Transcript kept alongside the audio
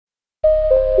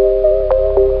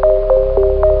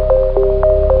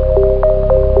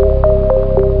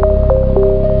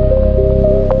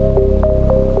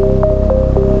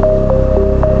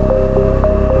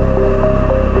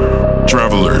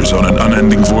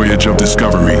voyage of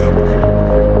discovery,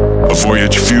 a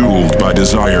voyage fueled by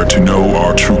desire to know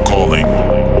our true calling,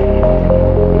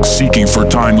 seeking for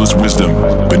timeless wisdom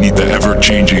beneath the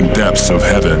ever-changing depths of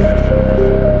heaven,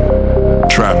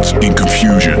 trapped in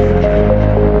confusion,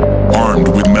 armed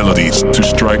with melodies to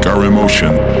strike our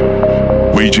emotion,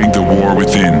 waging the war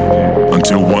within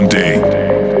until one day,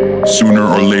 sooner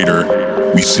or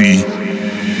later, we see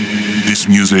this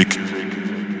music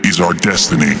is our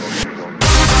destiny.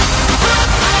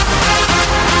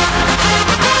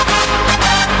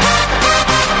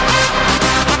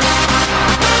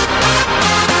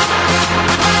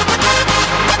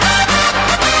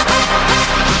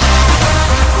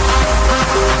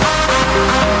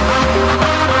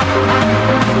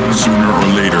 Sooner or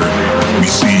later, we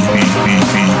see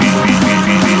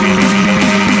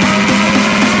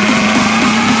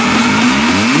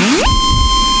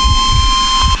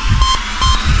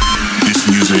this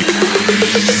music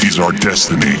is our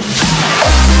destiny.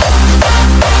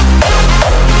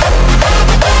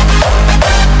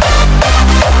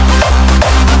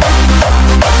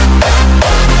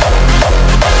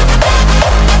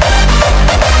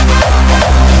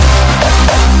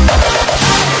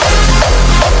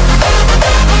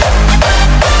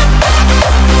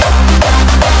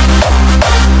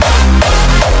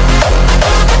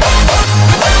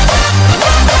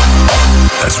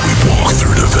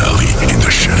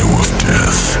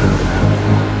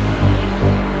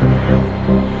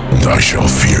 I shall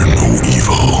fear no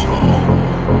evil.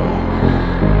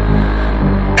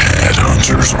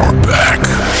 Headhunters are back.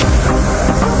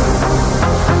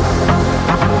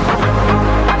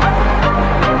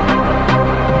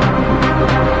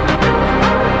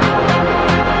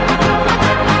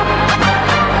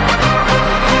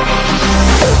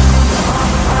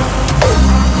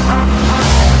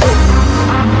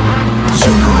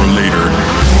 Sooner or later,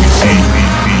 we see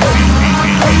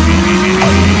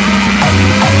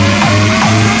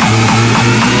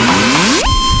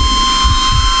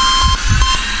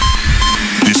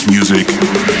this music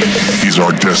is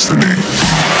our destiny.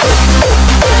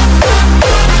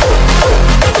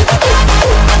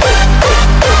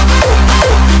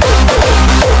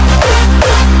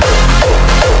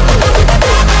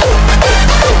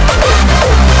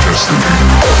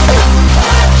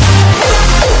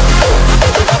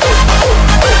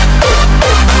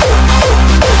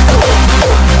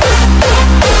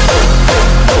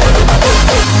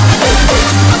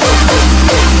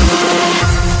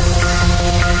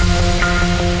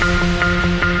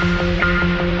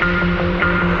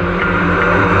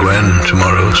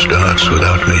 Tomorrow starts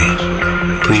without me.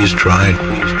 Please try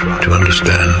to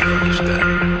understand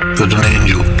that an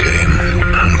angel came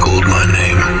and called my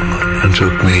name and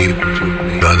took me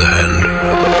by the hand.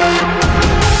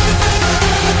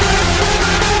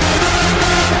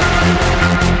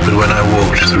 But when I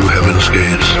walked through heaven's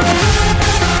gates,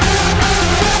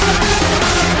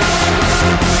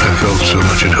 I felt so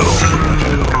much at home.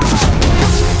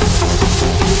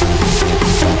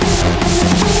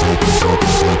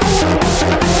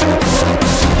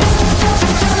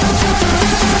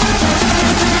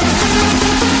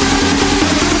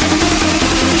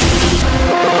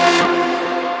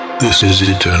 This is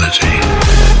eternity.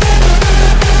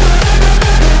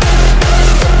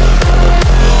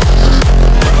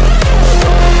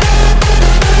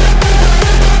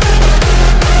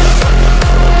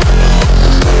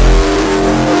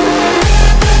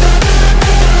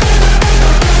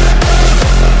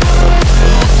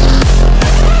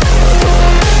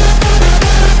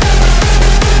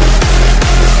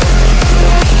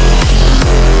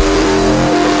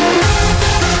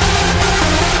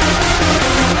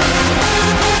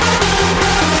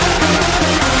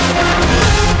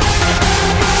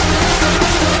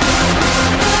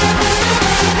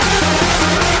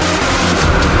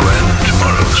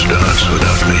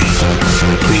 Without me,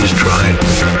 please try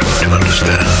to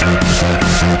understand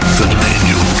that an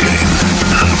angel came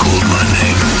and called my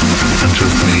name and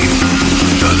took me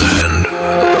by the hand.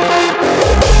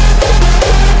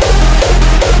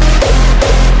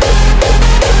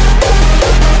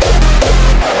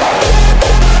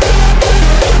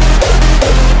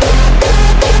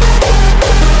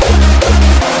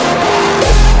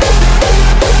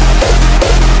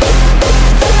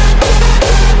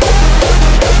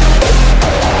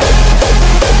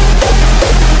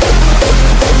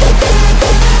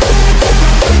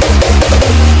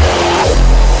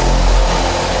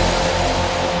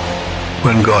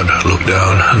 When God looked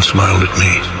down and smiled at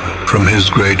me from his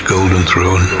great golden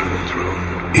throne,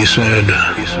 he said,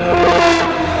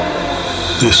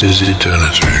 "This is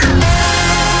eternity."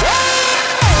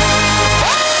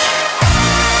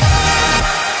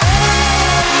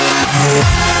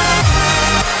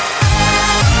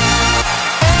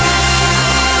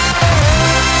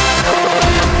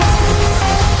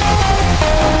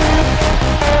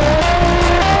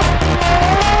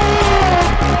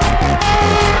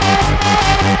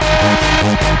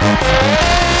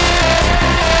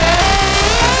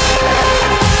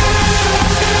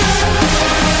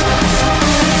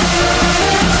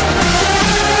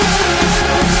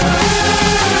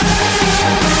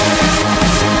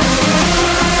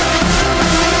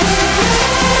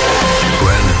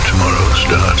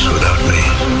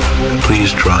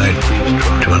 Please try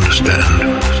to understand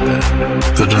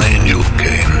that an angel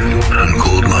came and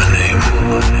called my name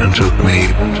and took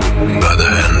me by the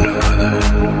hand.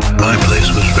 My place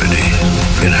was ready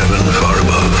in heaven far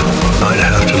above. I'd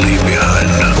have to leave behind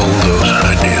all those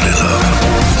I dearly love.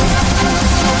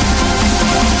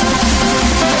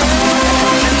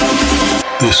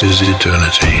 This is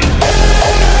eternity.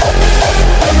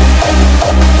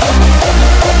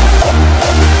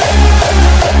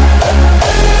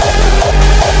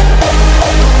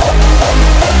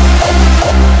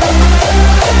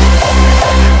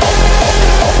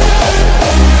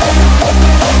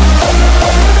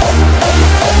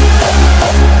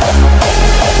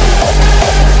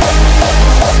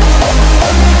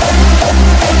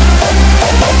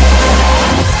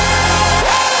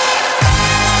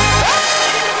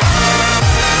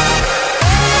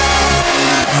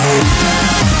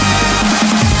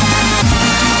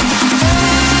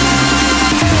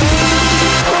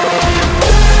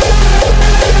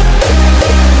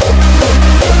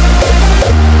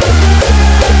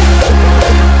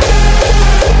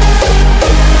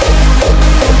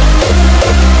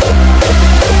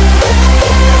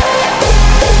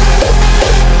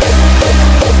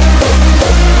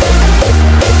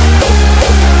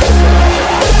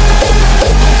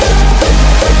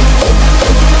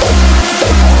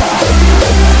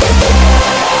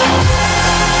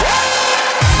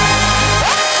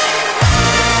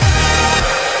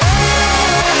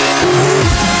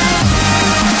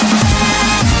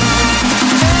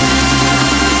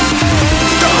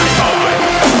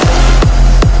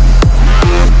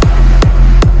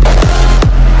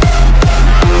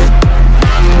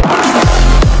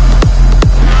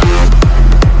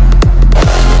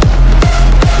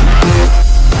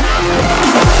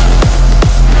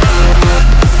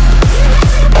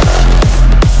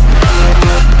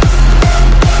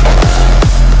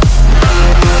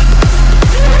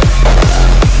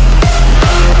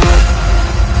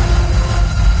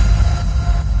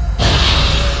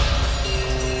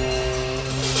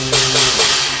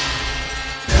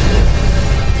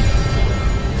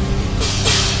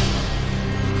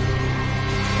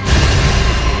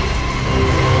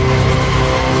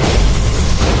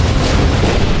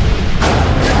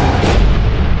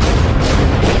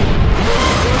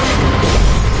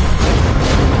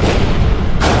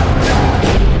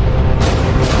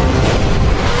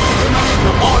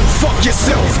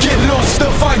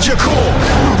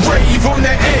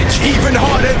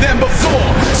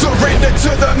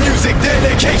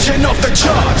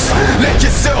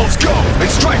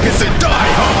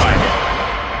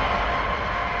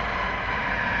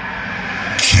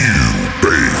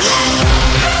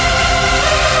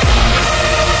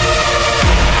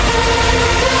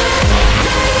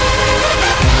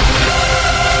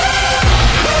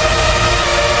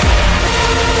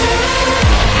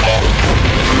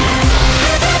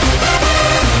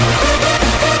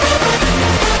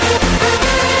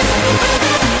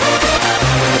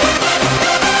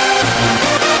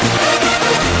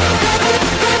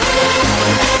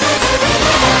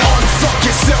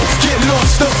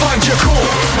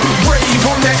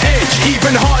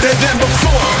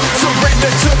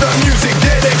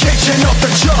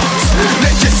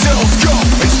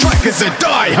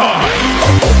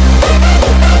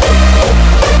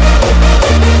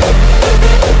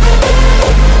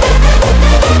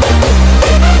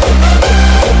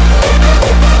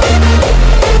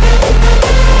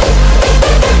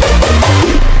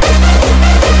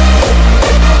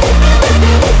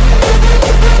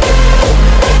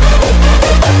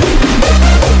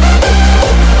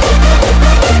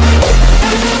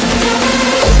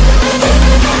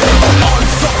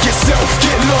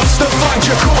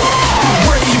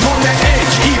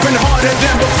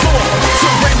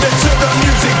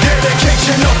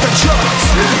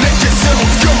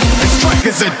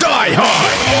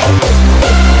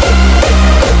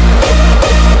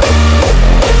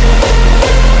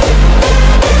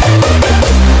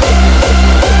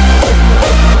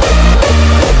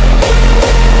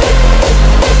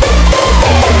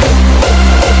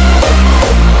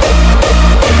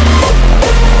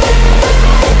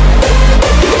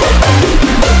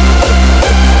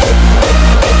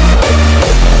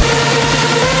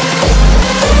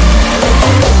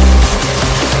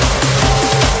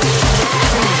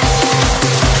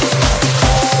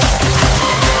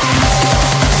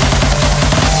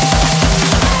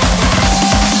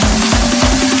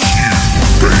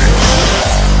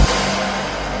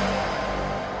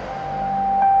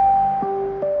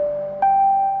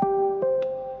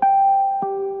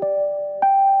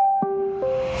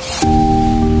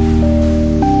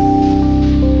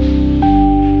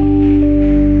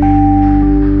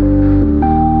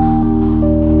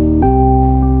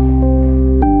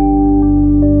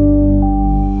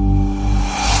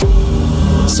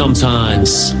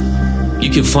 Sometimes you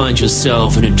can find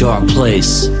yourself in a dark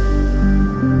place,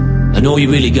 and all you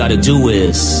really gotta do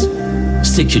is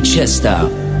stick your chest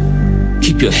out,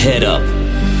 keep your head up.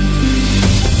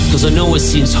 Cause I know it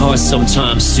seems hard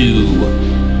sometimes to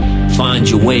find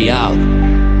your way out,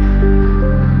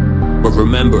 but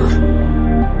remember,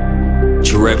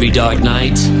 through every dark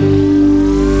night,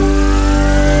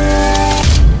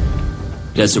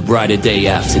 there's a brighter day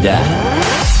after that.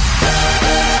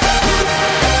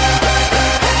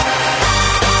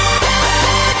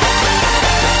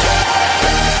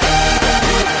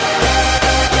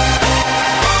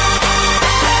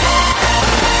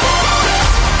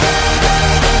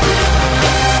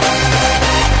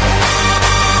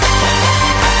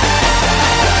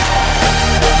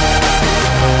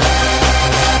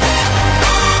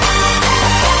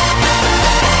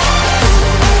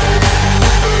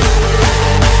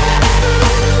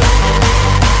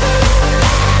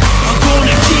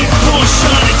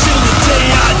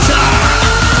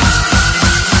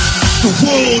 The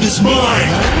world is mine.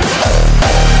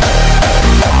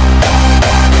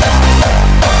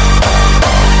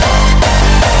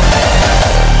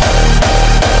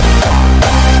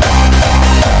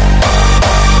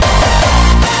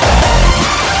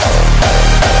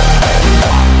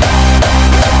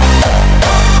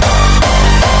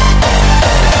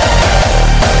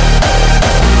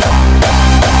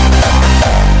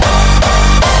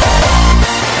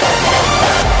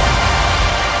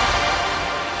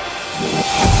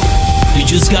 You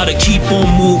just gotta keep on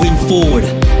moving forward,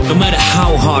 no matter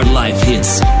how hard life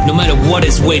hits, no matter what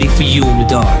is waiting for you in the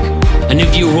dark. And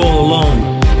if you're all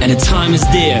alone, and the time is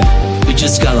there, you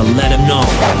just gotta let them know.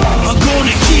 I'm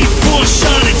gonna keep on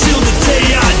shining till the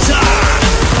day I die.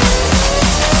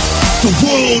 The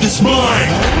world is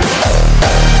mine.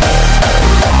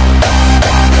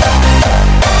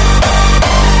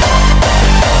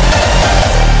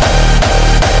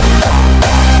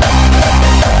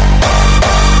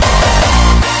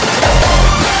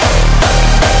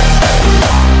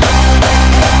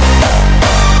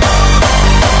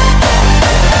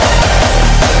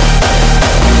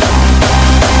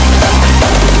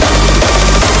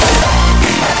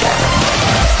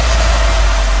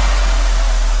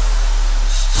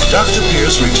 Dr.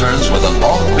 Pierce returns with an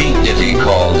offbeat ditty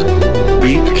called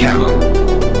Beat Cannon.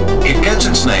 It gets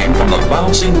its name from the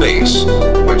bouncing bass,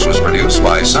 which was produced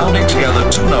by sounding together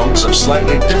two notes of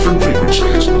slightly different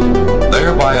frequencies,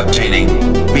 thereby obtaining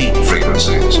beat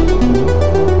frequencies.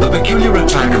 The peculiar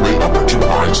attack of the upper 2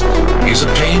 parts is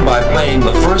obtained by playing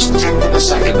the first tenth of a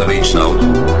second of each note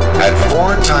at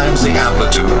 4 times the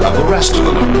amplitude of the rest of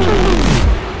the note.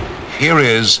 Here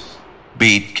is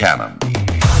Beat Cannon.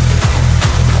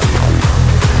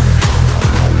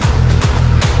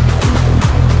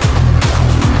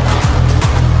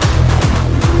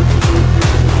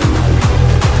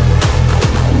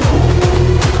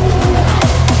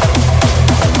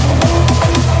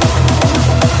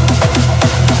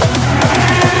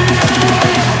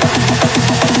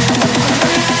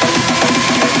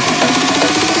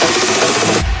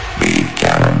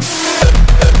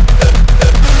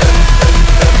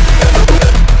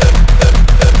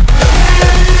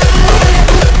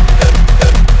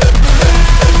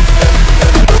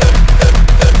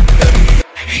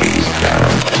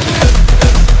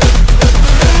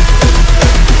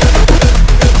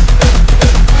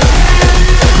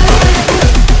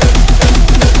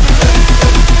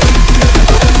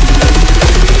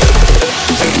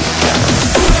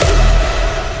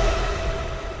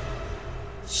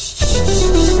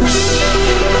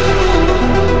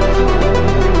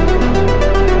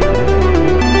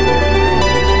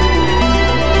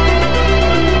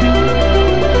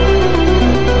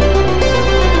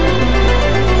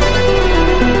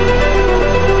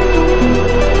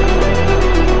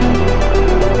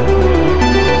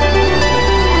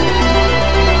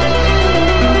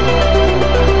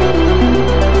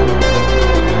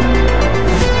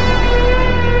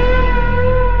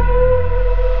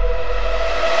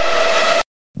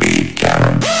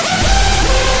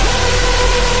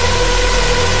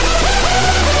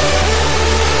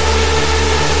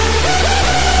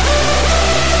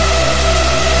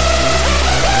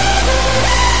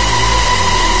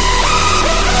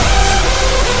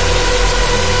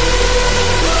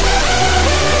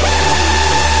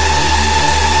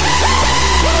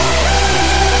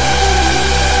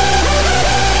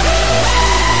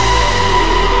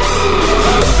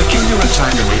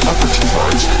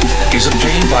 Is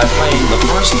obtained by playing the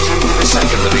first tenth of a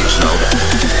second of each note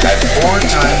at 4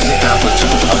 times the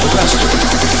amplitude of the rest of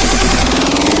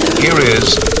it. Here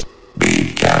is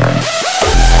Beat Cannon.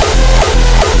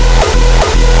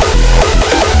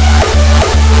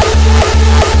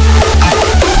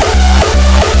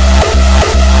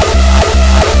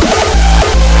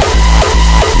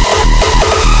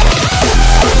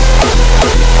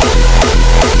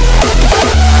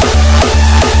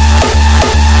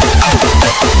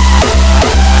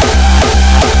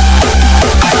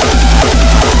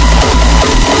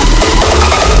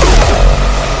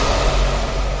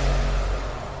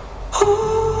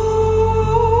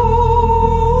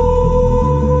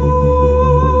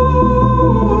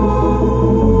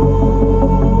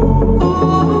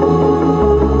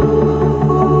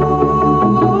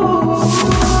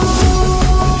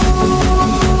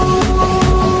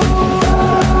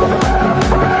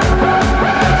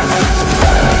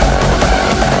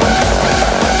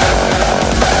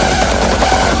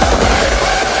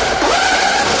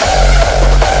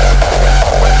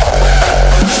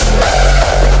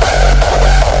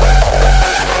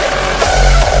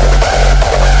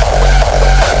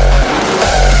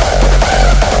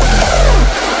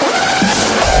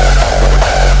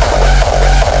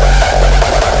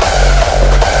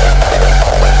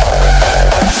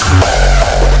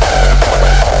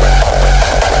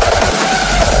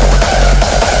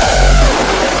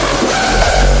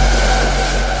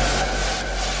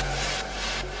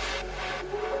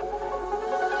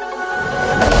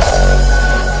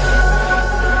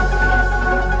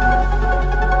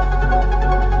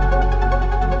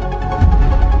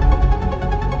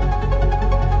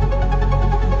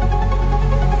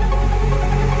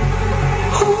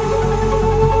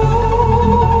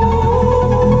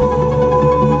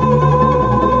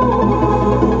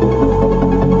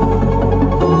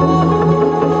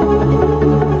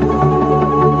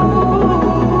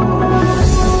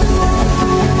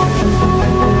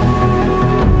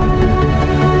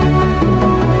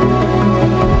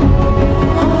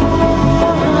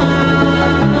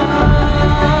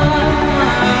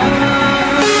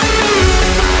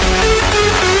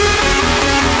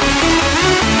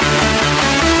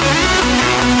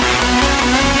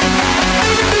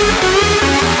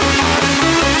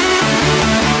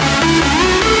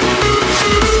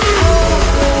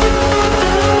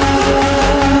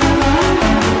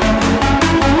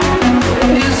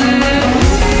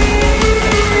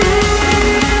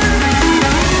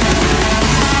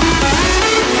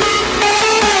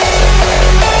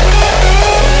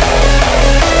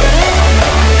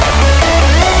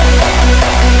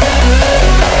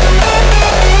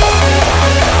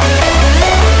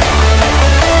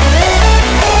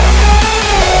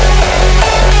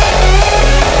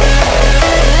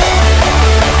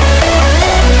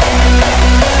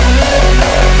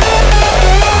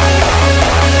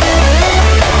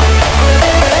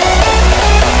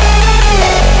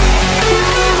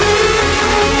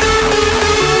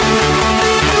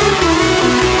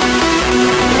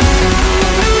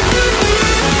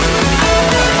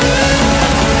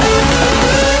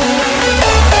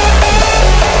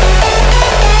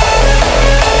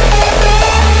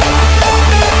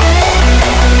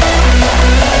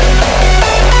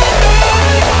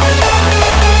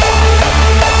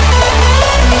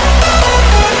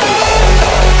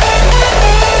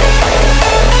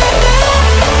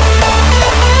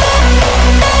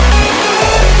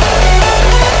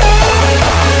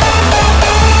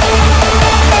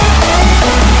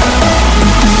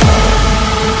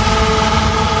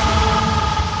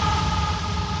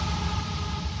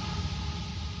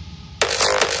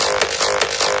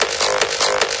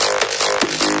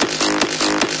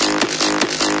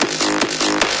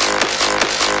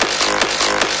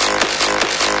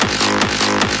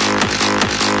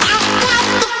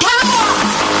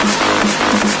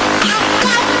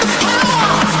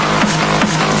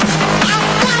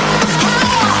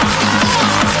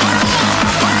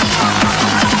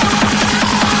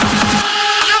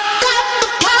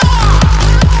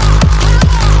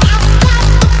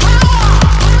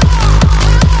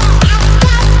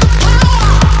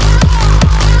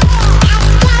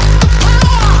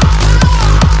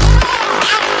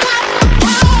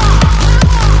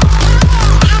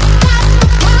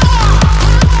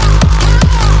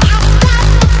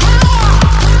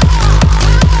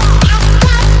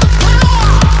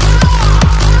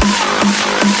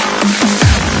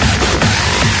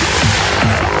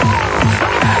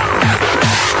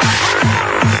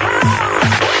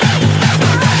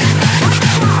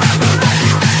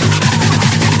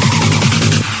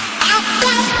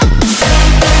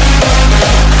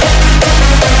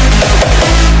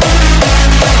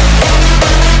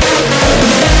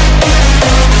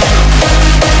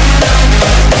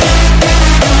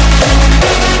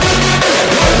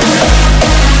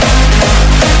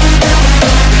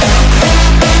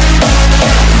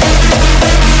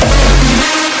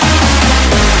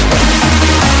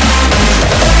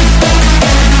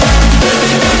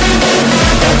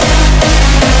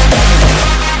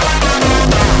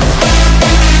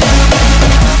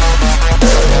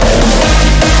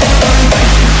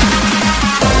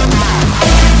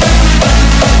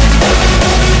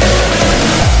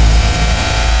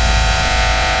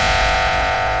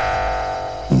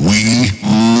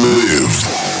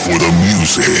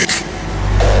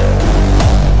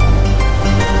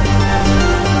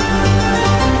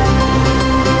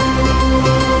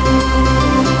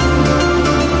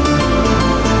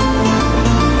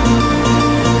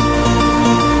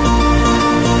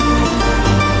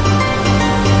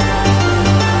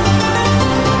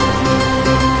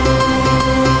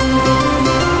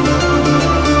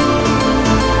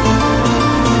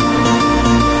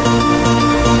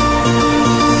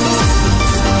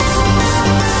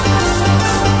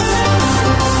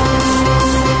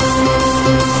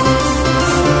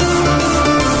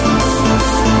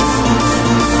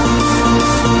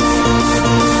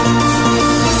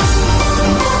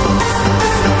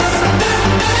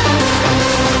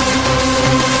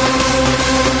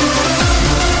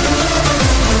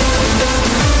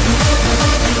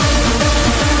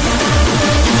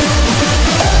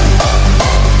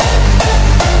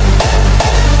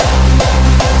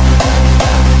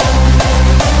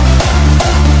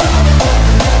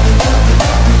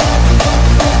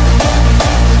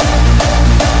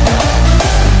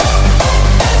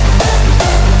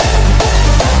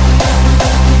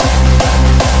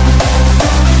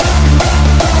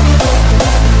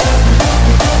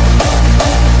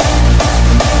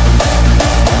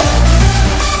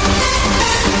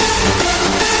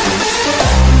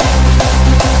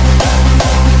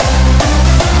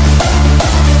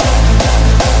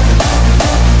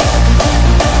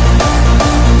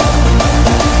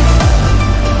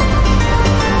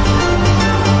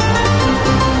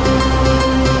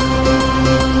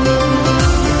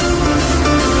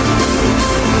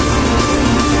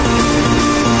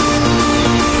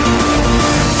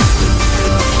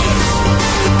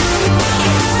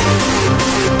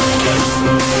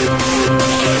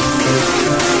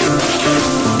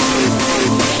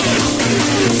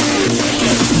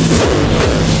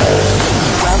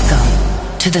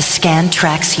 to the Scan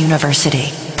Tracks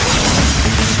University.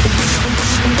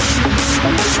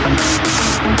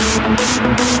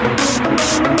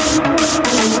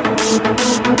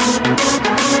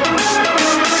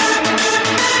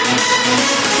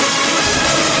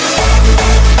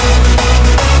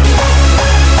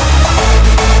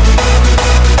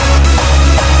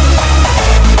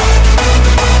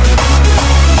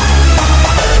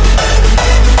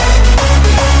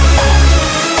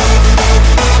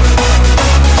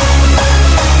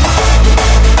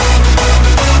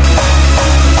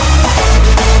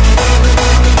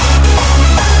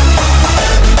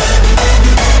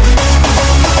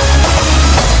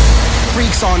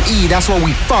 On E, that's what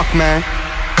we fuck, man.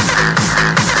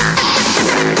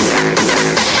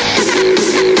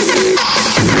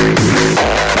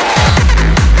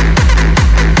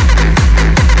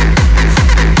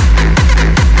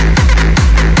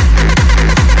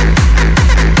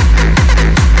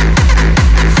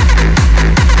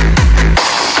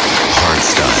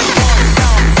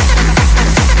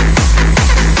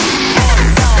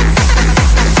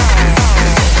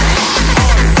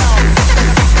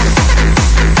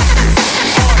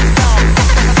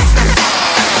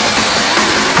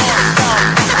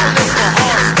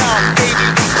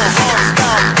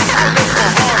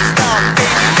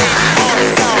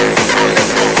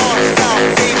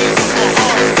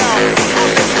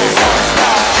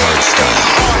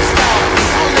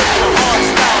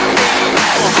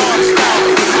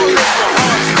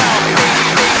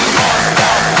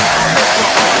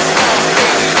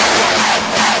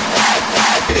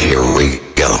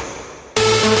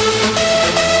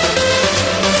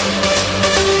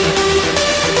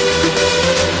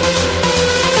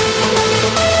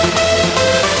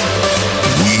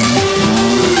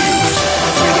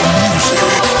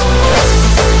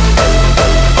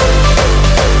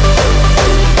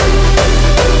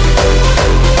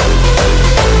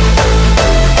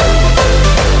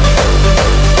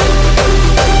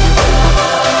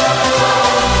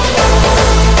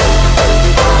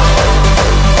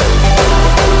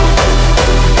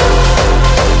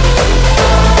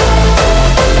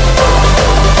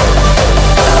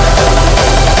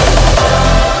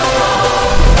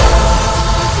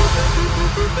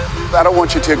 I don't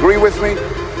want you to agree with me,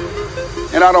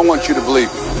 and I don't want you to believe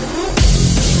me.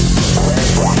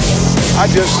 I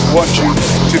just want you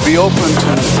to be open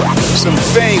to some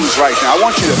things right now. I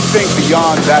want you to think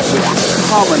beyond that which is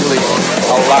commonly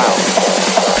allowed.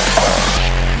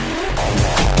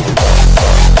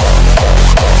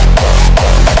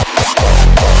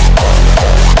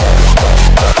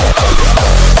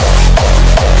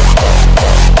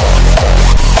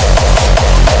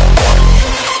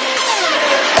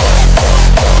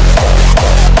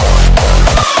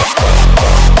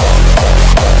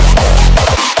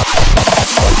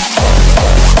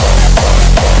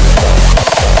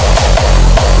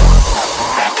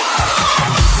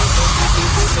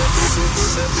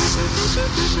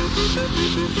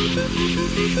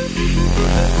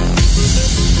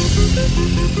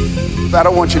 I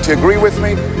don't want you to agree with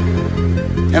me,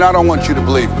 and I don't want you to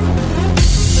believe me.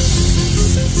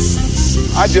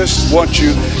 I just want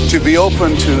you to be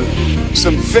open to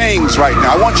some things right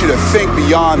now. I want you to think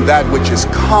beyond that which is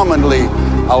commonly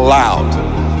allowed.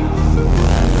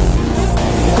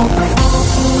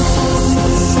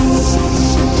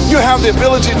 You have the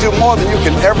ability to do more than you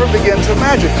can ever begin to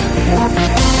imagine.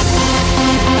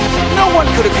 No one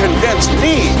could have convinced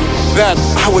me that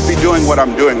I would be doing what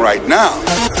I'm doing right now.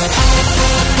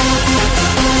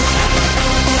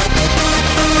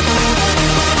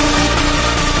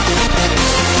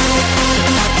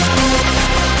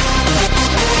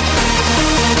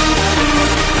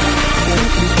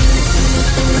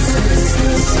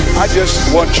 I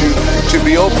just want you to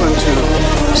be open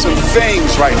to some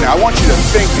things right now. I want you to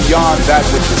think beyond that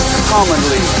which is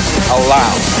commonly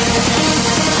allowed.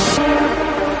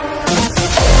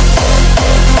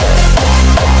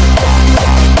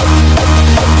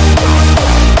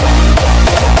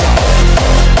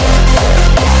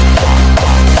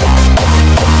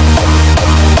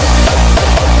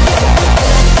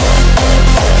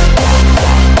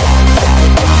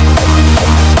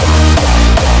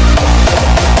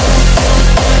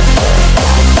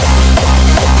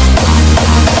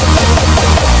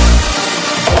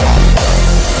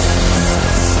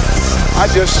 I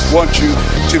just want you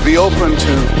to be open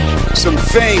to some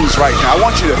things right now. I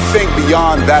want you to think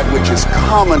beyond that which is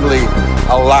commonly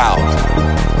allowed.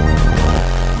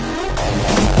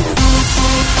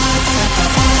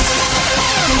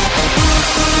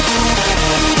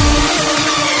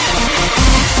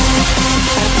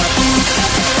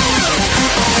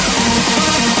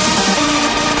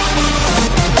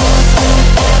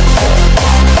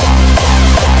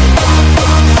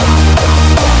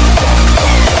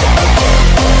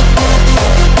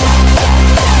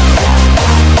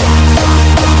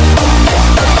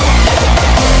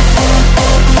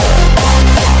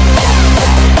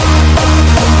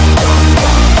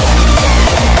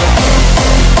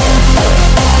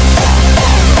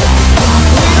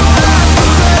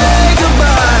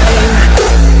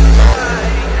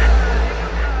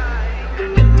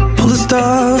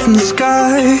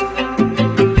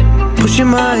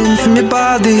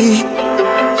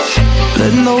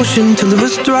 ocean till it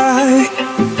was dry.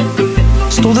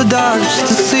 Stole the dark just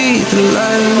to see the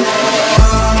light.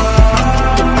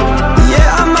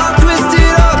 Yeah, I'm all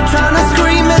twisted up, trying to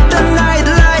scream at the night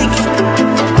like.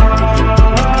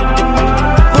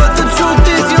 But the truth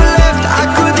is you left, I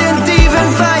couldn't even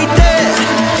fight it.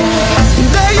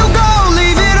 There you go,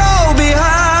 leave it all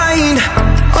behind.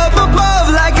 Up above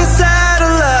like a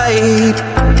satellite.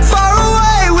 Far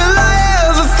away, will I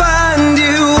ever find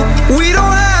you? We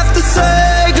don't have to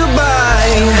say goodbye.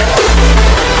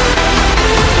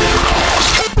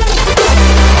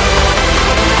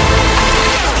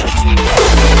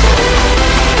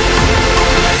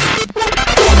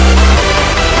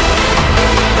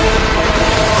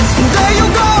 There you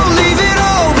go, leave it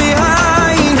all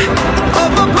behind.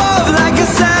 Up above like a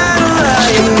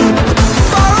satellite.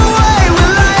 Far away,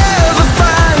 will I ever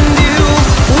find you?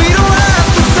 We don't have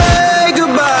to say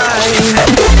goodbye.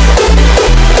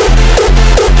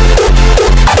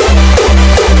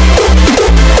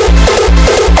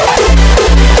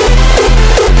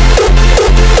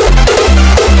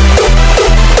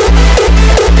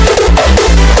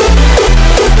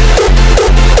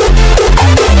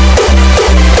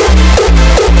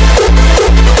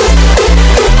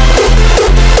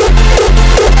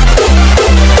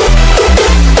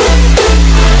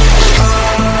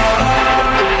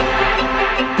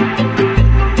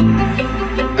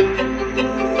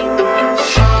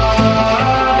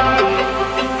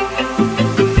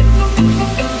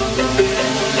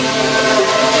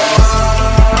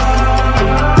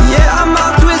 Yeah, I'm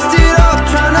all twisted up,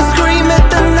 trying to scream at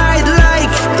the night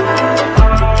like.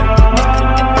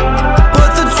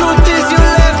 But the truth is you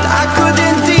left, I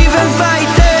couldn't even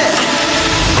fight it.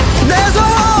 There's a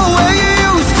hole where you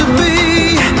used to be.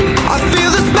 I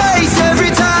feel the space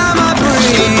every time I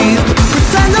breathe.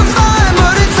 Pretend I'm fine,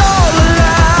 but it's all a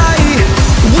lie.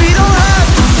 We don't have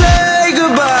to say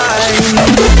goodbye.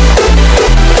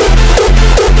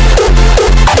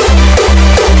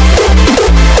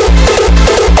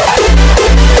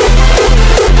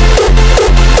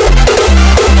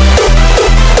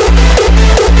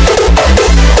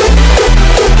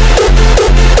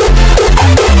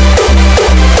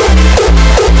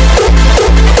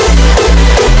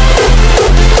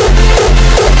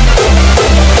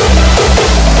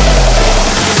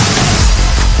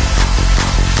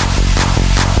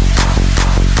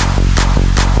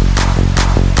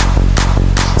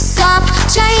 Stop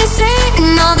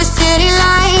chasing all the city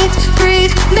lights.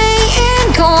 Breathe me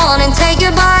in, go on and take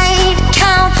a bite.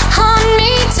 Count on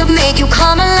me to make you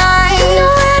come alive. You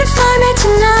know where to find me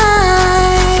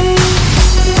tonight.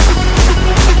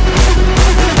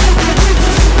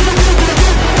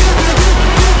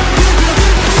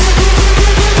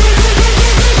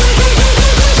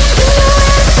 You know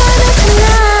where to find me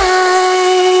tonight.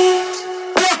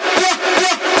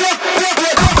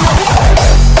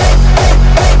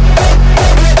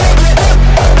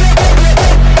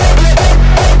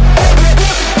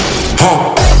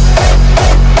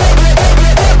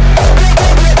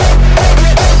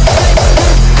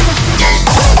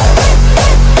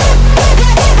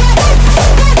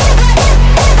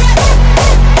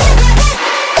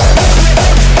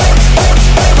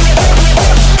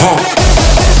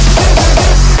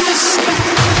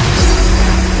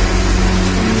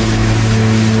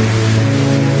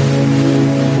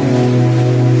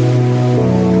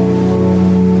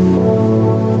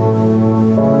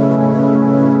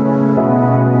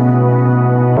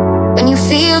 When you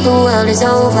feel the world is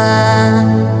over,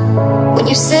 when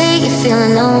you say you're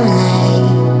feeling lonely,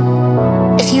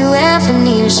 if you ever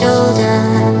need a shoulder,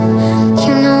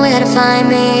 you know where to find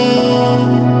me.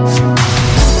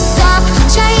 Stop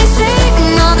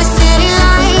chasing all the city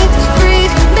lights.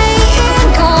 Breathe me in,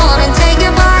 go on and take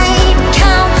a bite.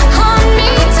 Count on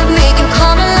me to make you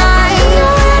come alive. You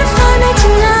know where to find me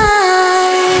tonight.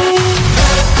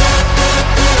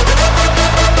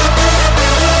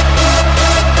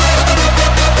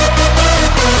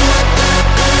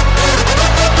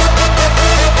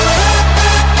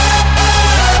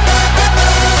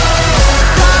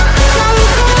 Stop chasing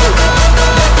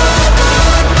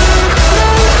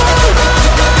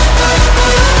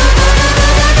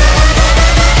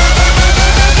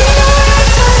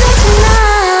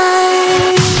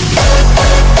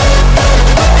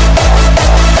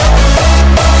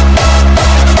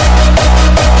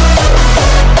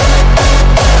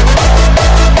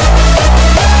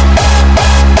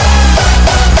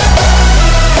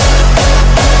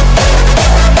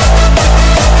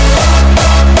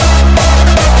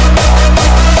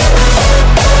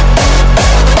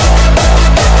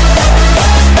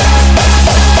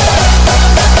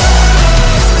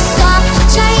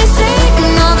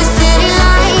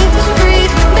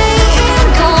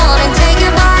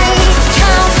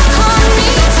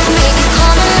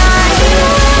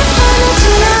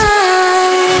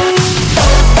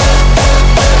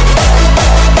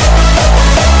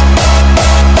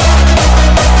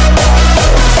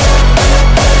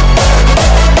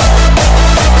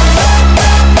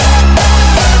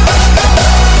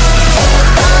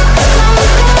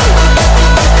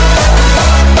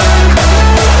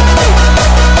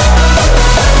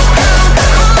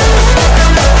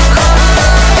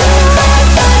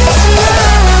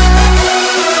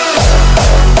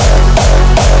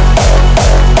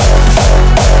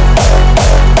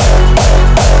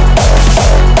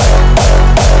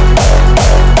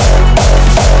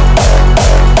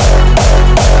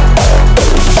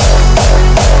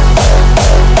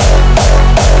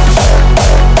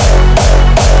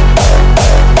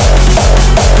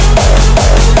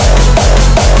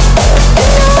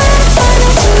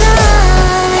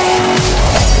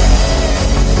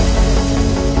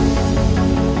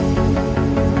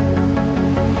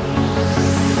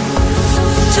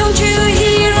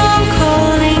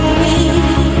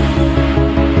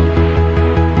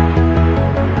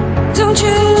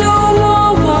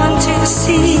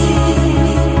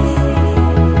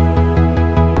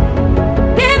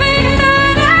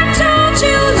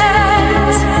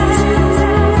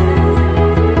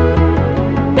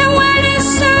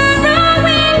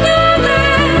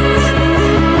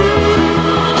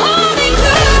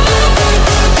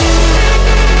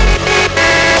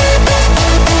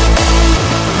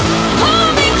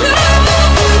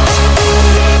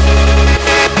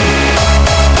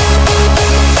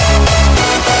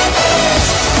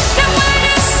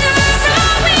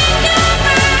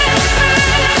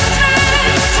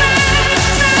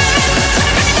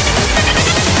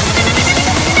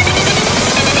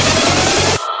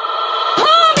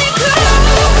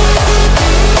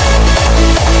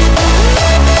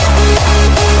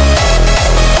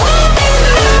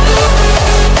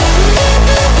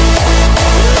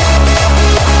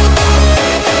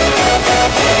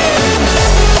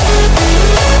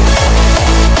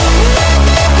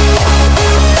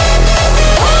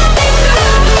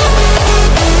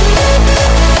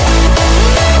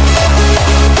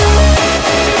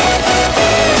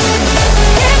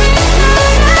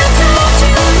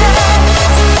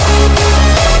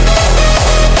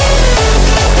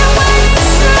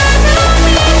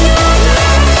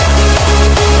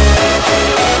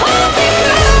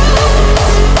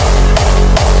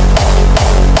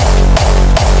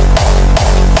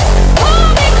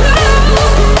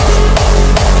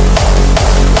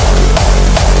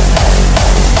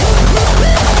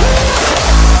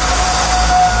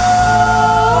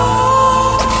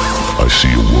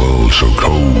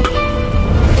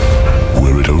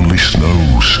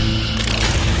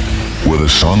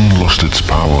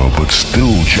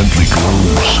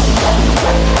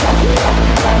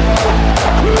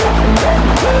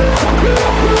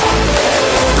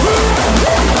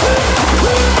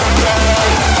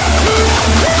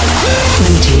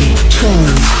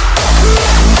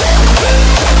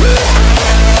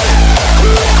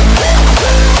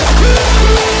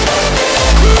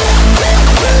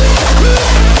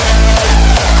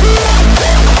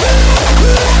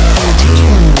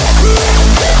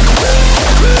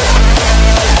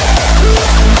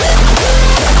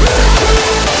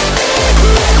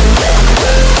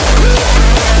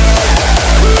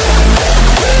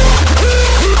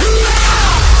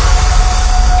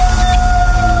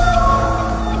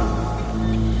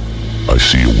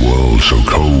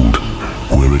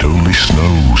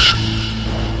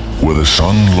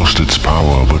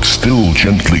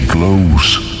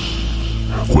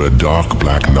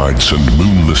And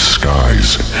moonless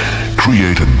skies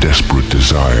create a desperate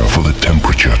desire for the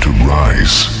temperature to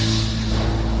rise.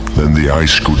 Then the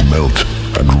ice could melt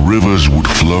and rivers would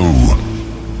flow,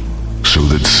 so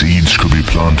that seeds could be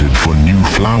planted for new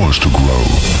flowers to grow.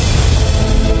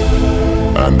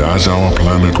 And as our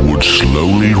planet would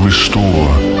slowly restore,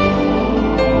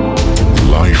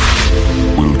 life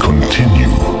will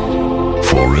continue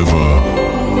forever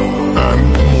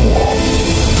and more.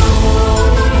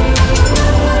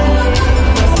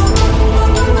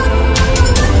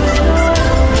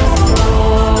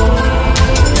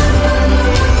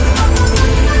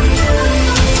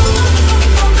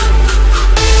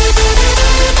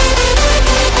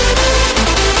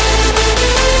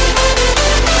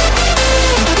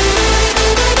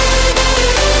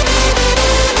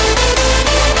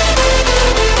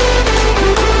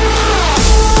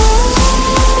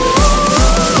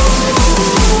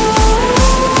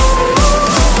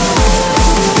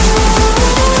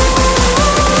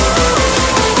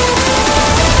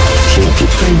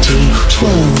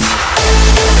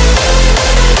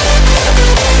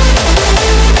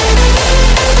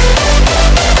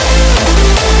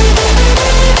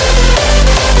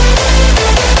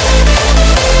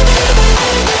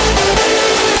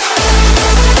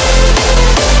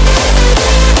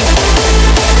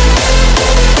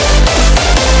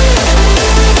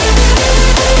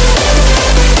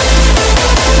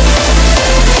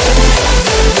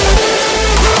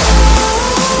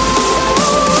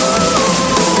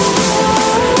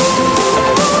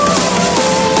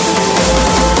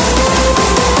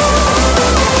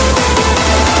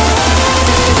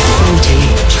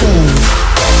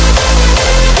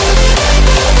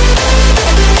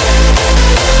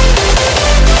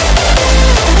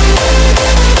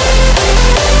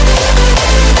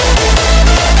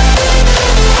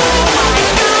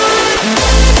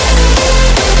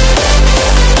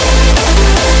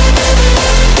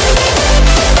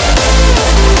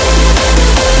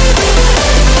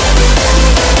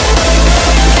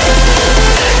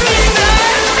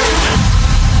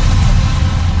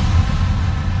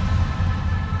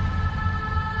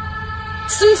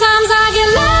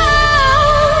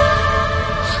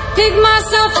 pick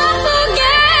myself up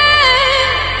again,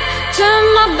 turn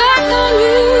my back on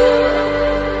you,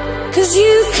 'cause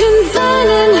you can burn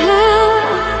in hell.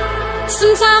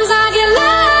 Sometimes I get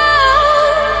low,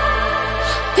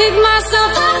 pick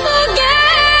myself up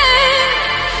again,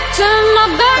 turn my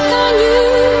back on you,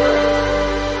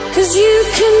 'cause you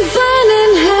can burn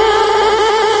in hell.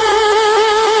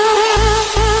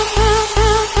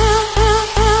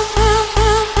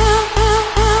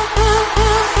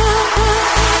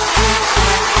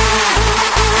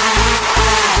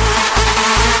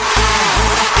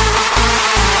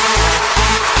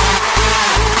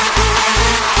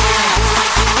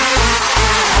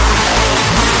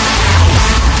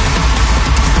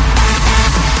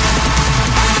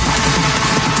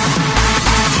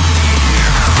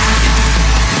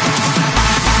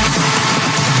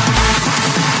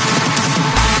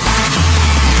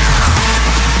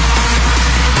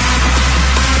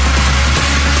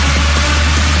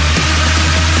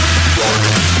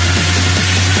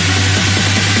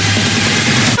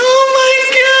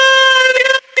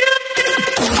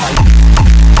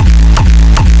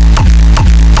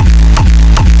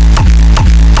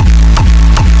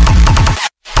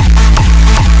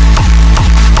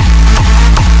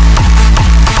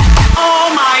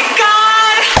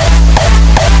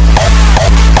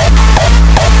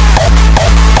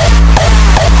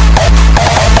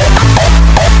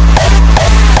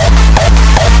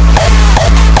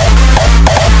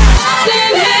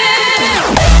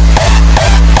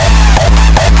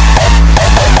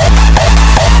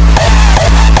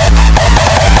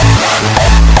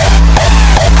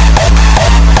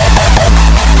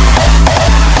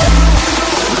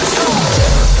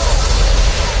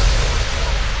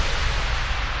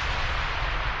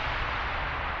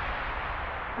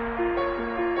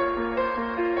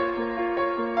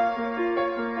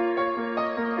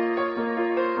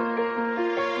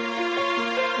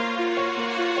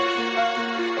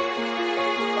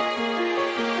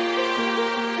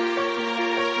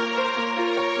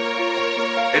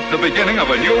 It's the beginning of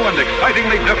a new and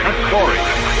excitingly different story.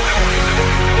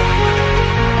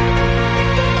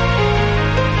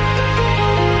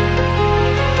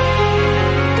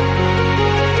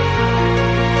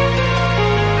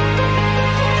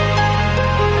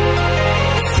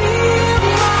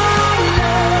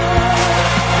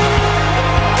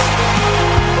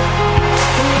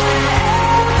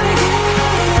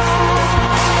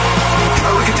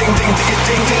 Ding, ding, ding,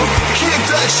 ding, ding. Kick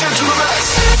that shit to the max.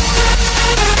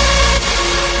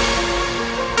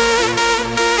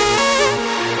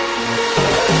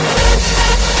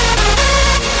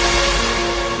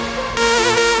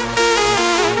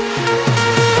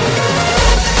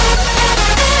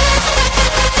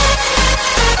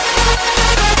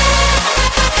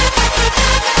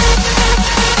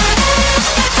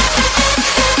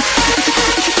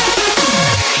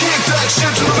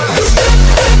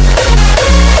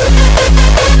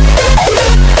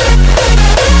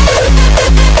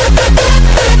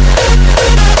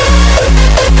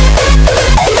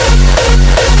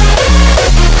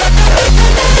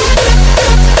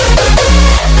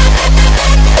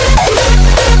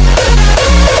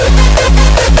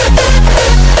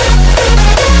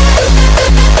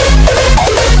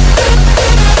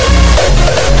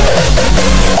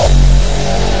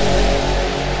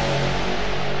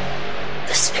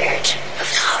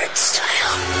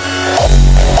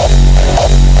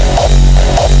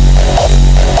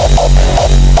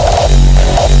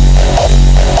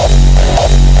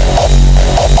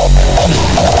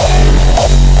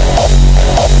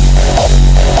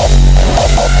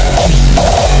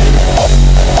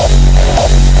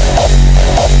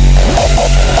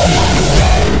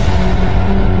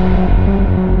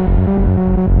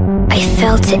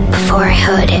 felt it before I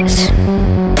heard it.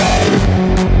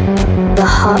 The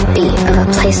heartbeat of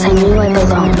a place I knew I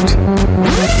belonged.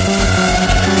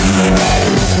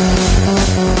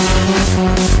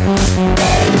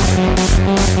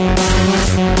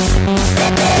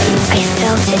 I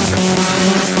felt it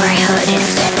before I heard it.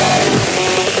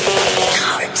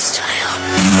 Hardstyle.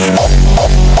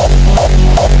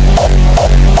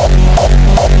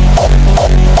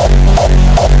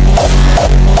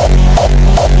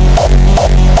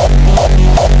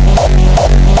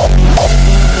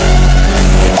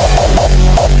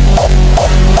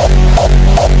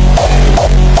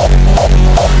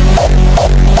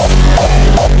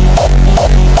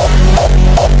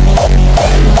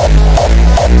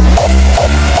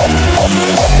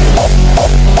 Yeah.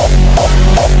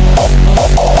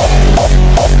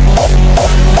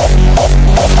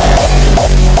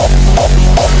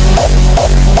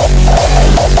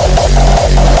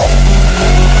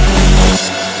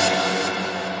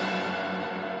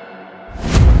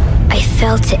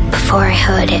 felt it before I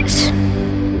heard it.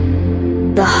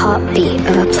 The heartbeat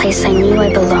of a place I knew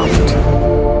I belonged.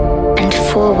 And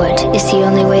forward is the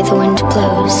only way the wind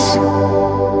blows.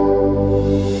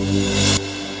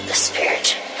 The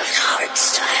spirit of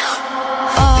Hardstyle.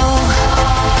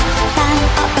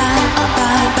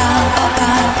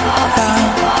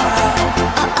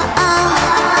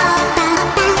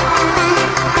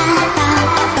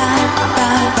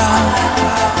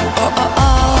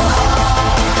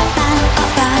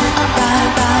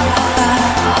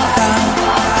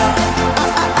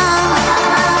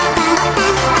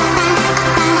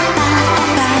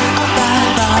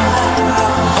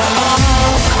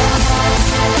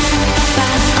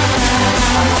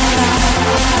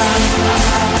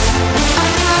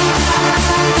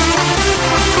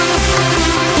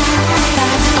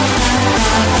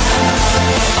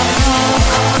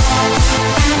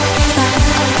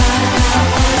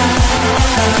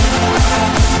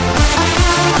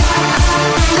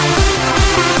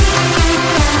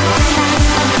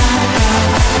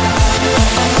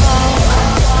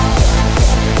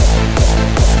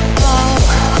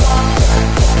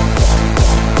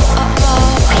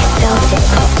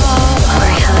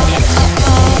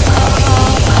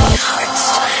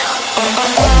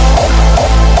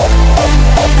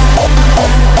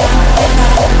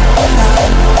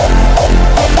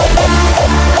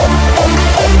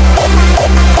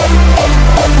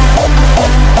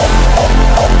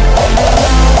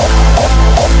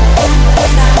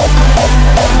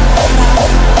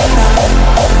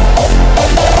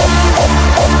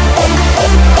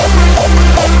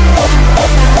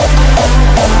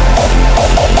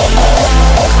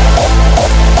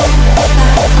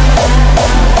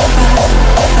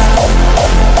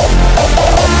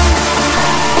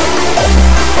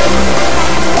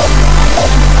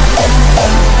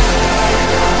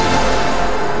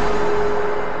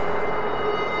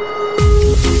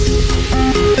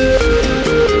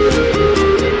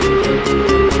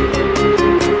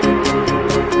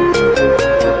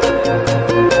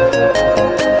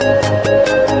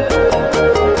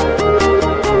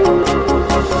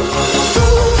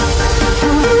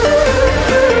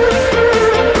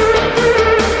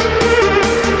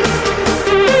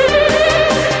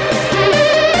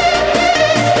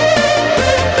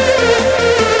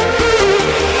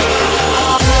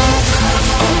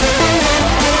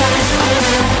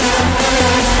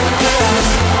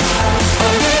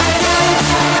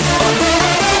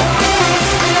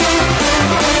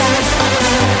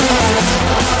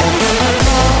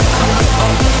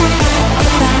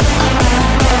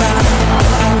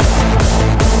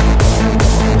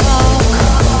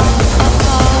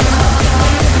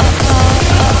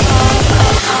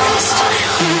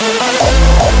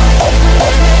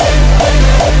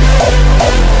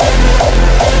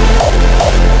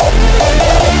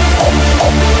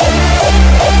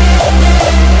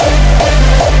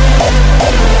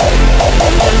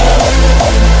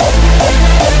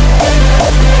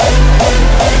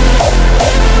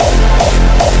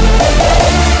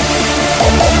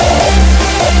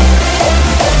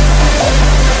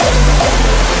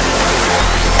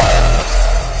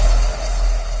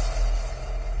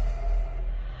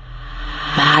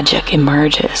 Magic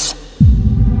emerges.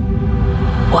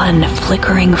 One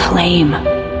flickering flame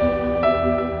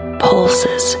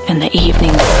pulses in the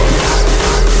evening darkness.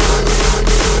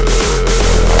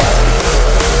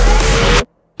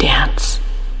 Dance.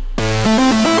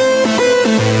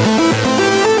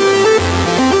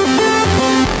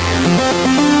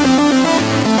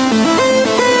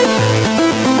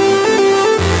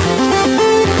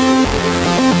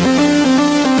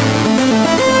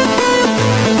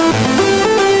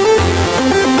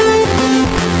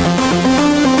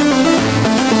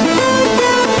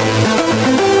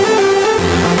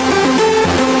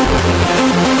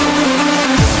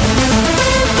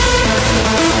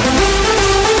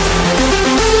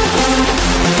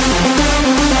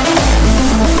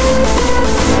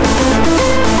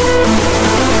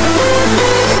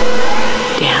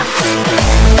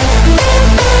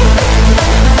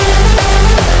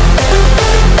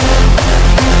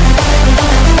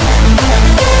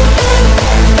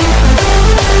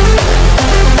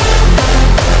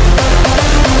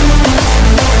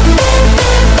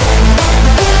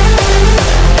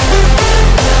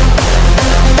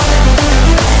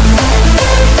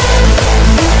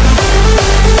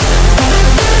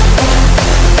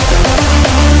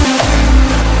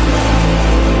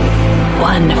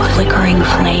 Flickering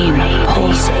flame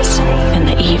pulses in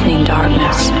the evening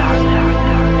darkness.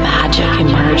 Magic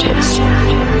emerges.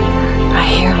 I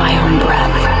hear my own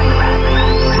breath.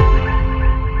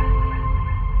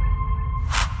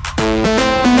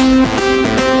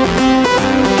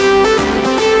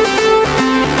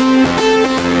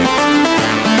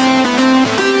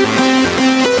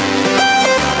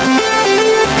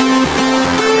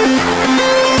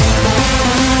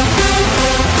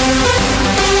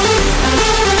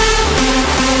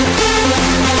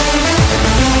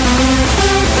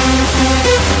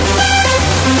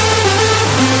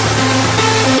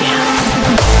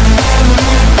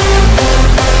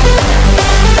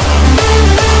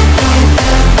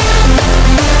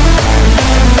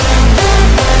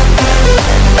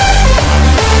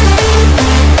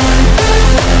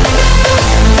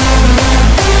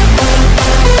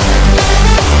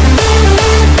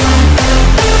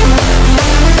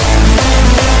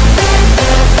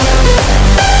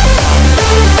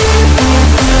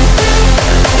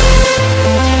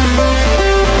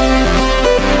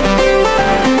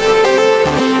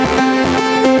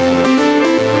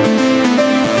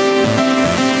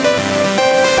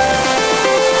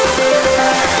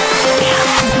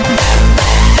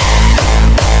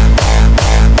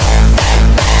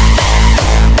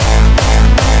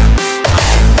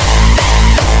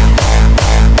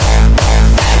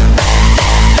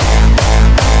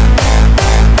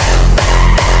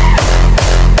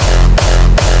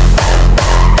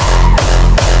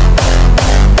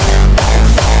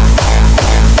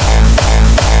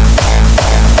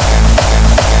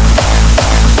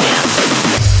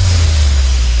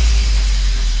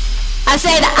 I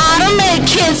said I don't make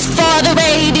hits for the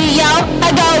radio.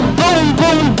 I go boom,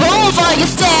 boom, boom for your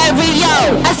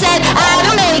stereo. I said I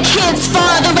don't make hits for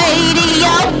the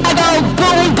radio. I go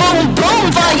boom, boom,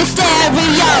 boom for your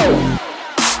stereo.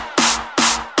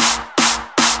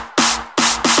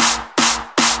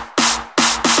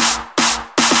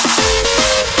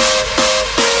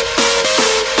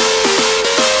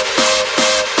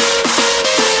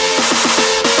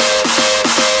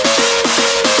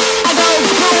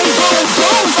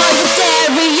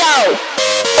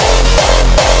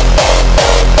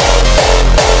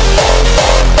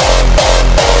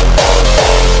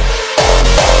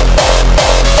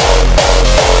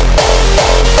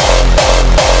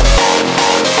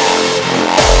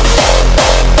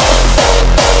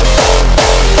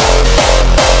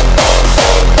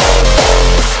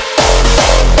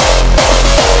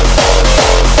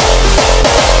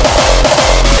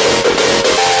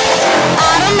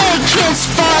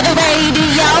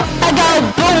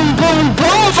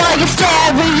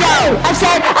 I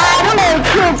said I don't make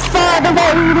hits for the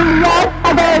radio.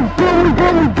 I go boom,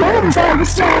 boom, boom for your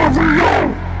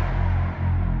stereo.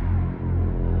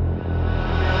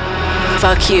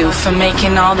 Fuck you for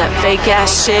making all that fake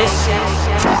ass shit.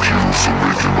 Fuck you for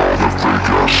making all that fake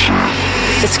ass shit.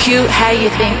 It's cute how you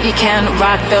think you can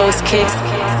rock those kicks.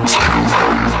 It's cute how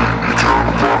you think you can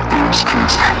rock those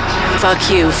kicks.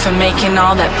 Fuck you for making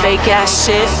all that fake ass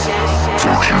shit.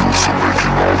 Fuck you for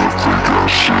making all that fake ass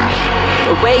shit.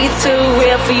 But way too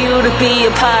real for you to be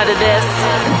a part of this.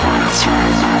 Way too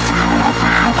real for you to be a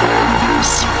part of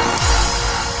this.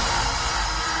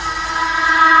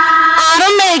 I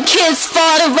don't make hits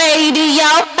for the radio.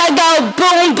 I go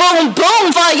boom, boom,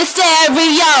 boom for your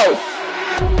stereo.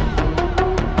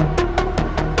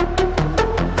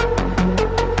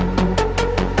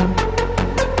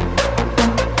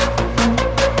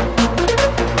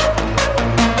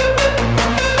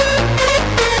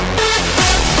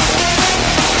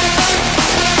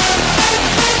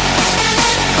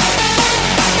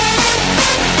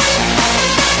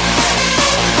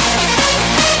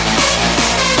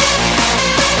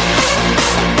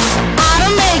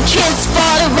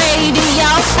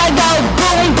 I go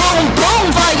boom, boom, boom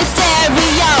for your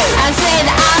stereo. I said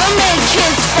I don't make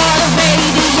hits for the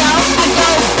radio. I go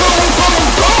boom, boom,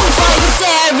 boom for your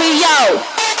stereo.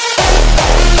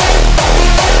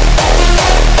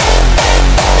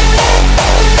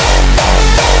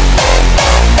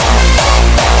 All that fake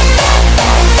ass shit.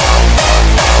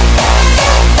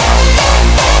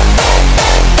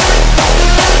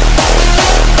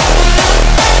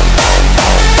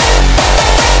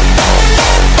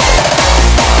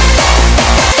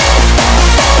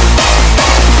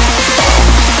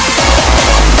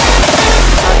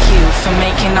 Fuck you for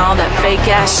making all that fake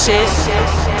ass shit.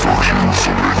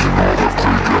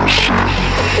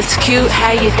 It's cute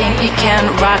how you think you can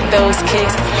rock those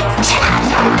kicks. It's cute how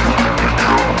you think you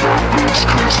can rock those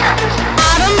kicks.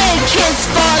 I don't make hits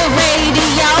for the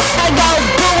radio. I go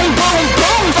boom, boom,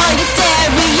 boom for your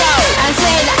stereo. I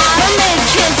said I don't make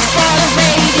hits for the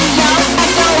radio. I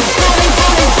go boom,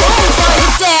 boom, boom for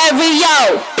your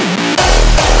stereo.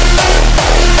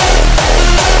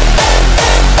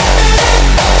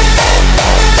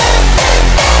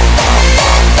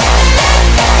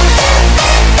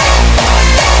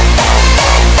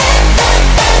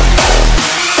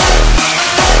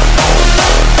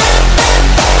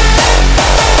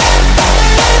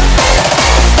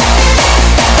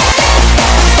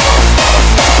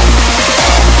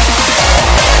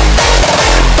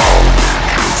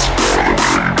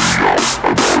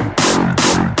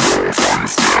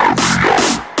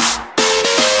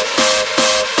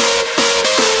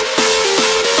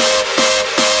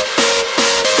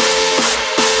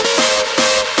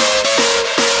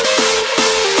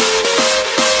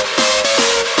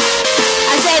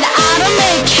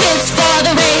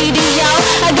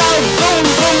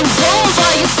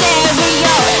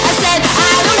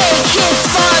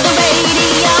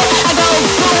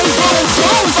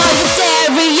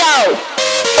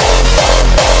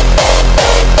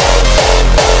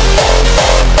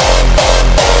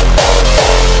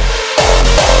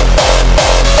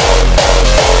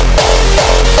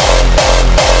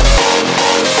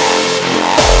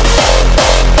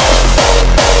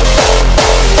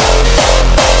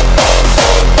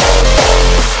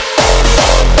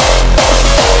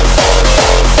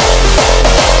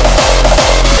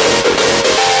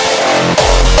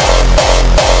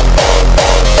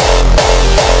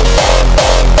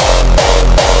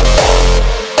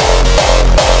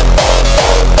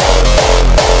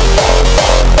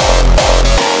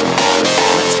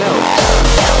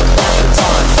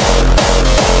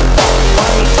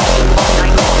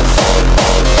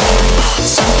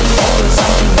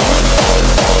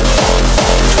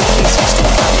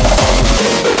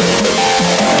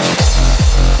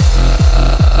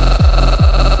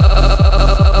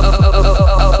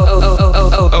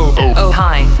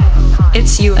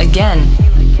 you again.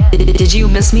 Did you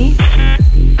miss me?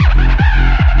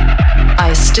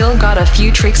 I still got a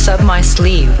few tricks up my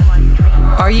sleeve.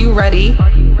 Are you ready?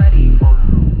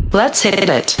 Let's hit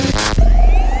it.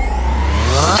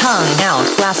 Tongue out,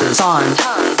 glasses on.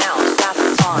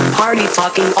 Party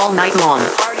fucking all night long.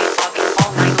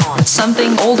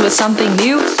 Something old with something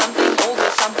new.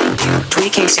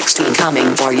 3K16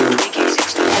 coming for you.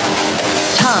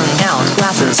 Tongue out,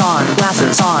 glasses on,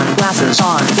 glasses on, glasses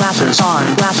on, glasses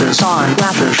on, glasses on,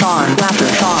 glasses on,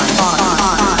 glasses on.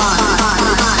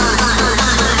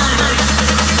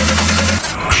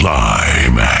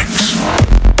 Climax.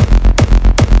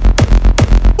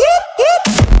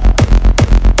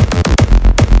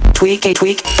 Tweak a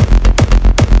tweak.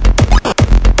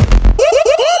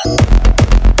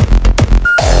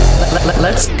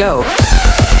 Let's go.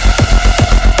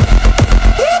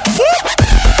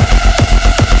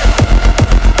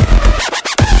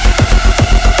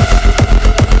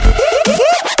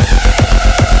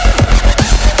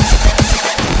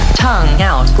 Tongue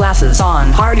out, glasses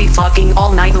on, party fucking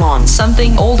all night long.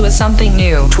 Something old with something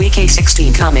new.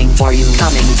 3K16 coming for you,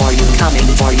 coming for you, coming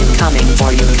for you, coming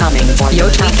for you, coming for you. Yo,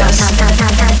 tweak us.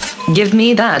 Give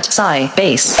me that sigh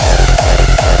bass.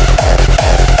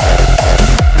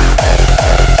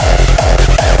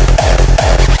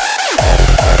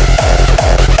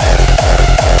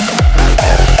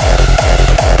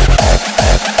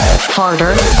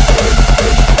 Harder.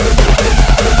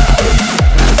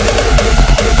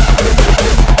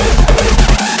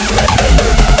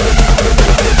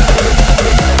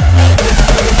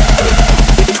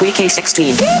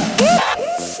 K16.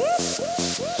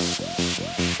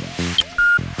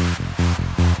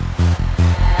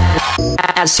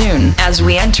 As soon as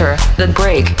we enter the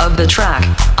break of the track,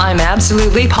 I'm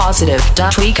absolutely positive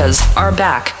Tweakas are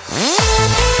back.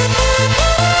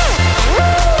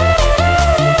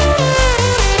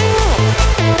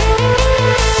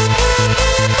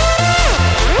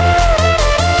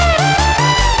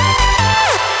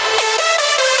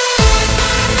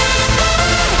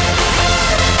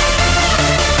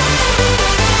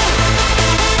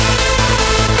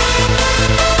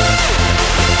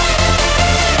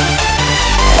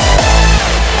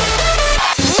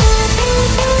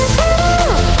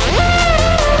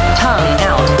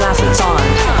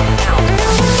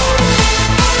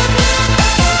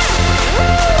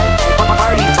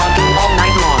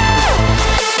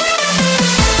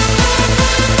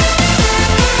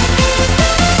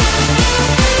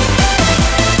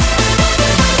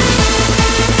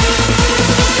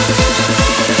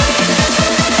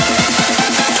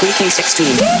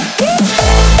 K16.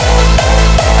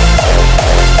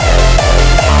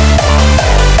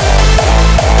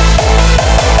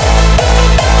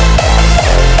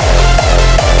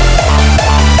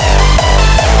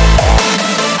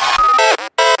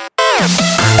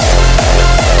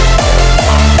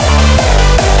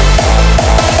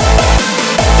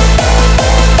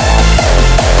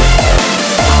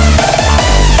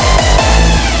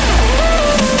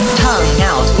 Tongue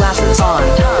out, glasses on.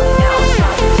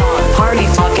 Party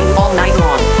fucking all night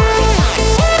long.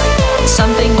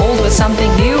 Something old with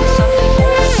something new.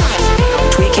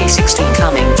 3K16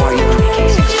 coming for you.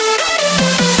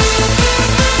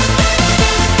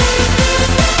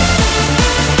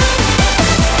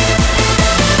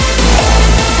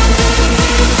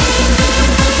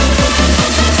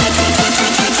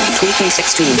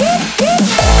 3K16.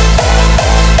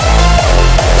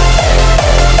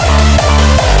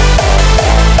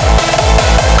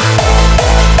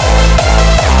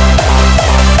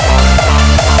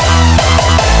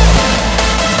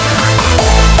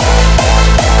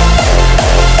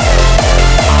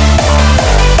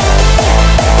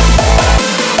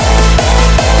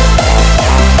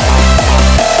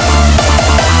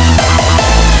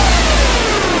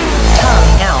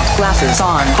 Glasses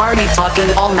on, party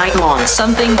fucking all night long.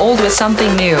 Something old with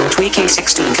something new.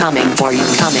 3K16 coming for you,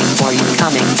 coming for you,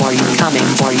 coming for you, coming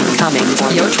for you, coming for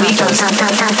you. Yo, tweakers,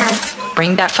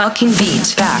 bring that fucking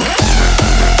beat back.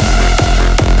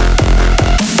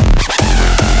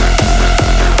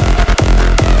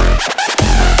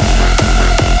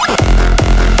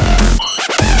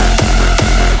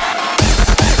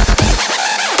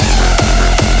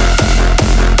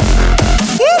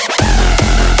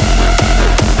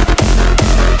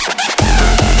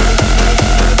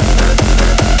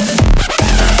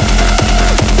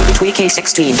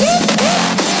 K16.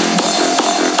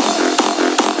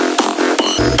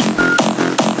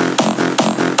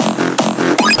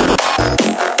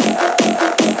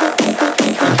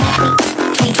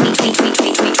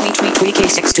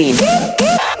 K16.